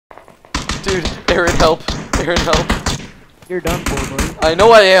Dude, Aaron, help. Aaron, help. You're done for, buddy. I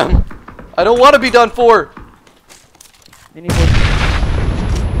know I am. I don't want to be done for. You need more.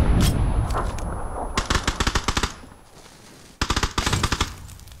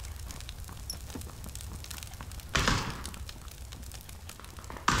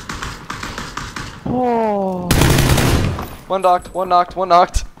 Oh. One knocked, one knocked, one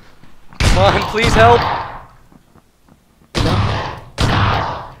knocked. Come on, please help.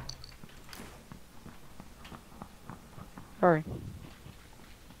 Sorry.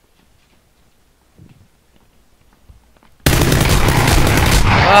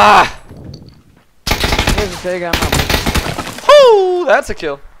 Ah! Here's a take out my. Woo! That's a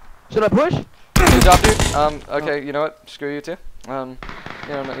kill. Should I push? Good job, dude. Okay, you know what? Screw you too. You know,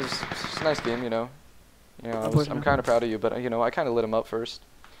 it's a nice game, you know. I'm kind of proud of you, but you know, I kind of lit him up first.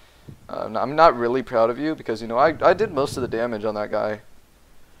 I'm not really proud of you because you know I did most of the damage on that guy.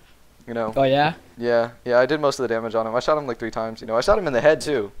 You know. Oh yeah. Yeah, I did most of the damage on him. I shot him like 3 times. You know, I shot him in the head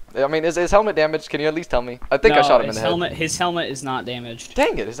too. I mean, is his helmet damaged? Can you at least tell me? I think I shot him in the head. His helmet is not damaged.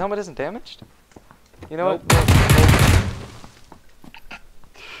 Dang it, his helmet isn't damaged. You know Nope. what?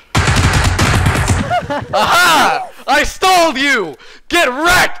 Aha! I stole you! Get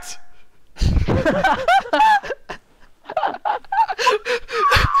wrecked!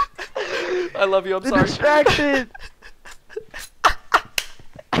 I love you, I'm sorry. Distracted!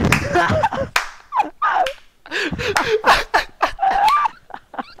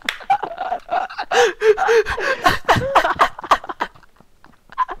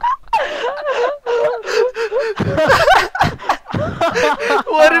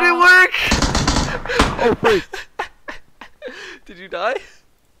 Why did it work? Oh, freak. Did you die?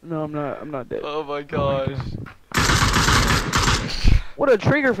 No, I'm not dead. Oh my gosh. What a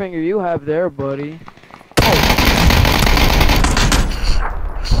trigger finger you have there, buddy.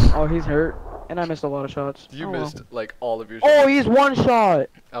 Oh, he's hurt. And I missed a lot of shots. You well. missed like all of your shots. Oh, he's one shot.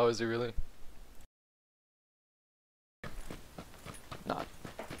 Oh, is he really? Not.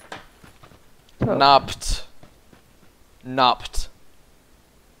 Tough. Nopped. Nopped.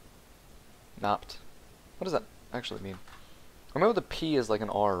 Nopped. What does that actually mean? I remember the P is like an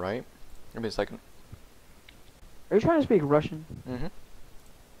R, right? Give me a second. Are you trying to speak Russian? Mm-hmm.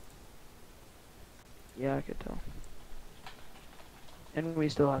 Yeah, I could tell. And we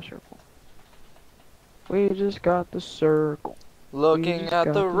still have circle. We just got the circle. Looking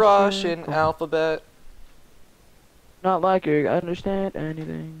at the Russian circle. alphabet. Not like you understand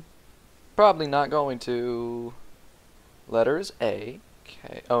anything. Probably not going to. Letters A,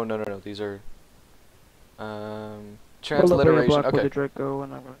 K. Oh no. These are transliteration. Okay. Draco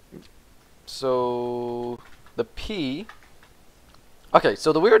and I'm gonna... So the P. Okay,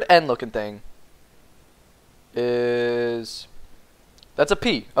 so the weird N looking thing is that's a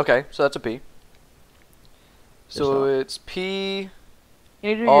P. Okay, so that's a P. So it's P. Can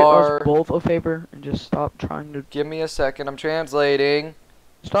you do R. us both a favor and just stop trying to... Give me a second, I'm translating.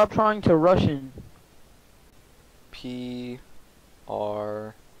 Stop trying to Russian. P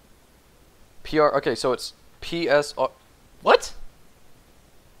R P R. Okay, so it's P S R. What?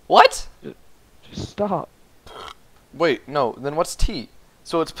 What? Just stop. Wait, no. Then what's T?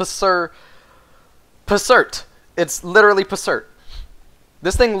 So it's Passert. It's literally Passert.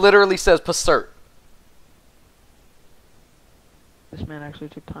 This thing literally says Passert. This man actually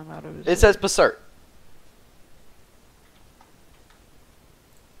took time out of his... It says Passert.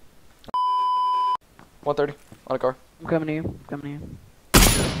 $130 on a car. I'm coming to you. Coming to you.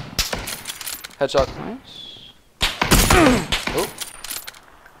 Headshot. Nice. Oh.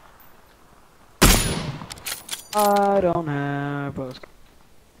 I don't have a scope.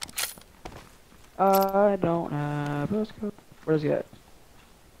 I don't have a scope. Where's he at?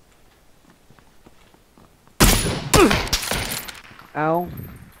 Ow.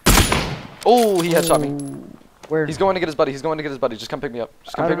 Oh, he headshot me. Where? He's going to get his buddy. Just come pick me up.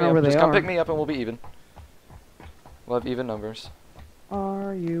 Just come pick me up. Just come pick me up and we'll be even. We'll have even numbers.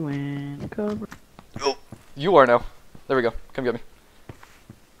 Are you in cover? Oh. You are now. There we go. Come get me.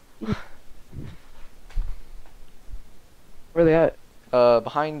 Where are they at?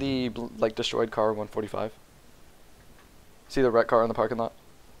 Behind the like destroyed car 145. See the wrecked car in the parking lot?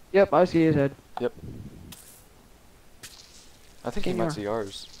 Yep, I see his head. Yep. I think he might see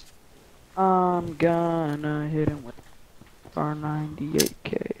ours. I'm gonna hit him with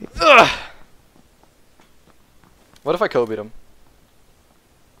R98K. Ugh! What if I Kobe'd him?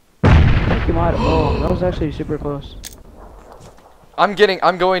 I think you might. Oh, that was actually super close. I'm going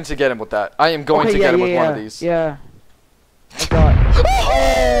to get him with that. I am going to get him with one of these. Yeah. I got.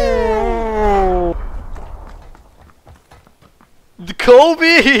 Oh!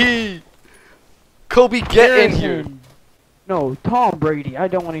 Kobe! Kobe, get in here. Harrison. No, Tom Brady. I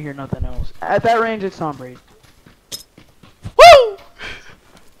don't want to hear nothing else. At that range, it's Tom Brady. Woo!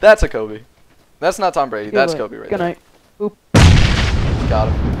 That's a Kobe. That's not Tom Brady. That's Kobe right Good there. night. Oop. Got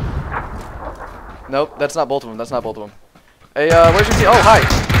him. Nope, that's not both of them. That's not both of them. Hey, where's your team? Oh, hi.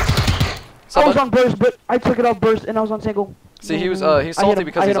 I was on burst, but I took it off burst and I was on single. See, he's salty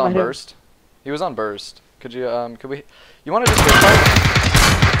because he's on burst. He was on burst. Could you, you want to just fist fight?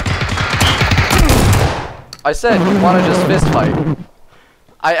 I said you want to just fist fight.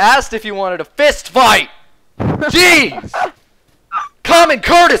 I asked if you wanted a fist fight. Jeez! Common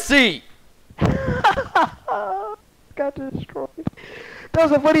courtesy! Got destroyed. That was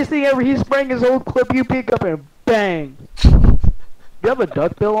the funniest thing ever. He sprang his old clip, you pick up and bang. You have a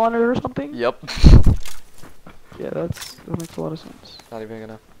duck bill on it or something? Yep. Yeah, that makes a lot of sense. Not even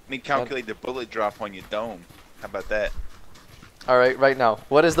gonna. Let me calculate the bullet drop on your dome. How about that? Alright, right now.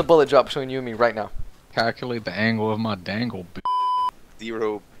 What is the bullet drop between you and me right now? Calculate the angle of my dangle.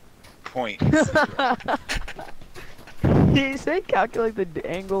 0 point. Did you say calculate the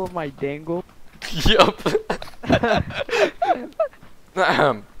angle of my dangle? Yup.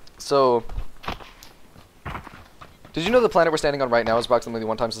 So, did you know the planet we're standing on right now is approximately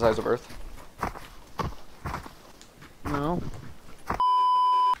 1 times the size of Earth? No.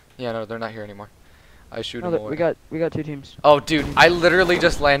 Yeah, no, they're not here anymore. I shoot No, them away. we got 2 teams. Oh, dude, I literally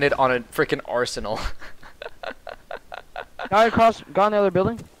just landed on a freaking arsenal. Guy across, got in the other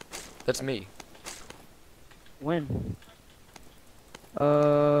building? That's me. When?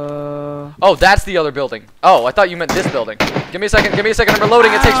 Oh, that's the other building. Oh, I thought you meant this building. Give me a second, I'm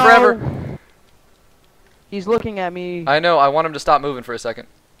reloading, it takes forever. He's looking at me. I know, I want him to stop moving for a second.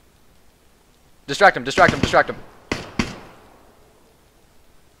 Distract him.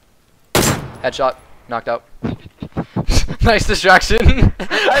 Headshot, knocked out. Nice distraction.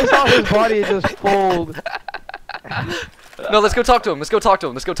 I saw his body just fold. No, let's go talk to him.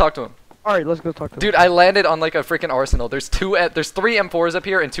 Alright, let's go talk to him. Dude, I landed on like a freaking arsenal. There's 3 M4s up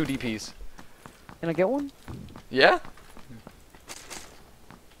here and 2 DPs. Can I get one? Yeah?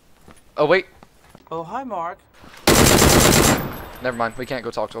 Oh, wait. Oh, hi, Mark. Never mind. We can't go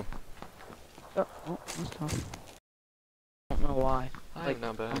talk to him. Oh, let's talk. I don't know why. Like,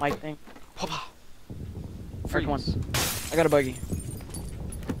 not bad. my thing. Freeze. First one. I got a buggy.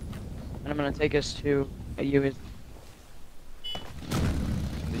 And I'm gonna take us to a UAZ.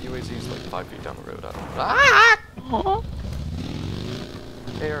 The UAZ is like 5 feet down the road. Ah!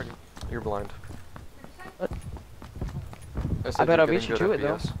 Hey, Aaron. You're blind. What? I bet I beat you to it,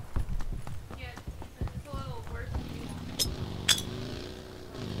 though.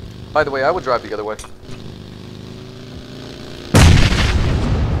 By the way, I would drive the other way.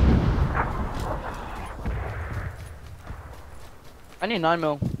 I need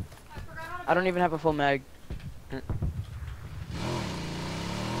 9mm. I don't even have a full mag.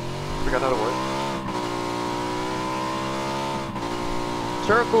 Forgot how to work.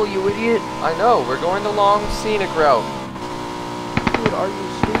 Circle, you idiot. I know, we're going the long scenic route. Dude, are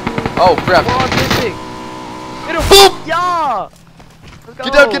you stupid? Oh, crap. We're autistic. Get him. Boop! Yeah! Let's go.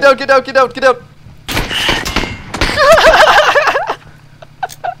 Get out!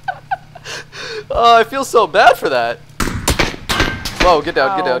 Oh, I feel so bad for that. Whoa, get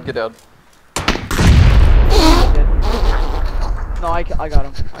down. No, I got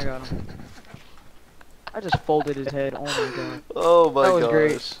him. I just folded his head. Oh my god. Oh my gosh.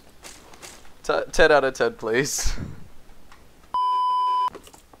 That was great. 10 out of 10, please.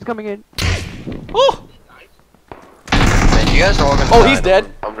 He's coming in. Oh! Man, you guys are all gonna Oh, die. he's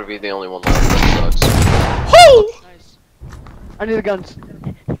dead. I'm gonna be the only one left. That sucks. Woo! Nice. I need the guns.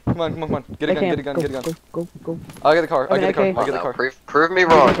 Come on. Get a gun. Go. I'll get the car. I mean, okay. I'll get the Now, car. prove me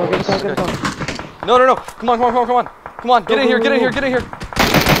wrong. Get boys. the car. No. Come on. Get in here.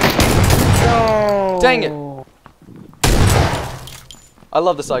 No. Dang it. I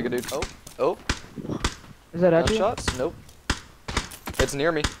love the Saiga, dude. Oh. Is that No at you? shots? Nope. It's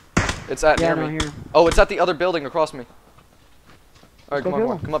near me. It's at Yeah, near no, me. here. Oh, it's at the other building across me. Alright, Let's go come on.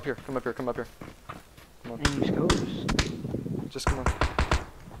 kill him. Come up here. And he scopes. Just come on.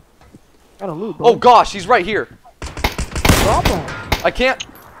 Gotta loot, bro. Oh gosh, he's right here. Drop him. I can't.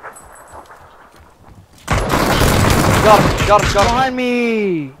 Got him. Behind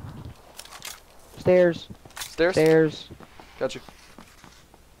me. Stairs. Stairs? Got you.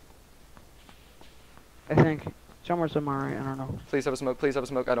 I think. Somewhere right. I don't know. Please have a smoke.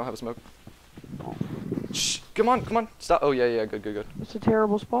 I don't have a smoke. Shh. Come on. Stop. Oh, yeah. Good. It's a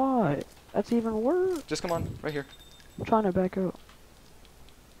terrible spot. That's even worse. Just come on. Right here. I'm trying to back up.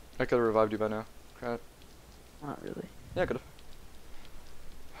 I could have revived you by now. Crap. Not really. Yeah, I could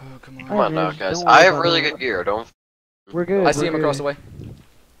Oh, come on. Come on now, Miz, guys. don't worry I have about really that. good gear. Don't. We're good. I see we're him across good. the way.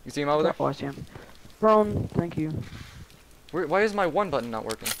 You see him over there? Oh, I see him. Prone, thank you. Why is my one button not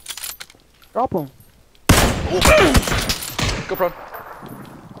working? Drop him. Go prone.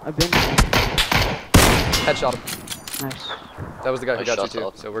 I've been. Headshot him. Nice. That was the guy who I got you shot too,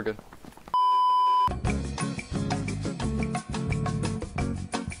 out. so we're good.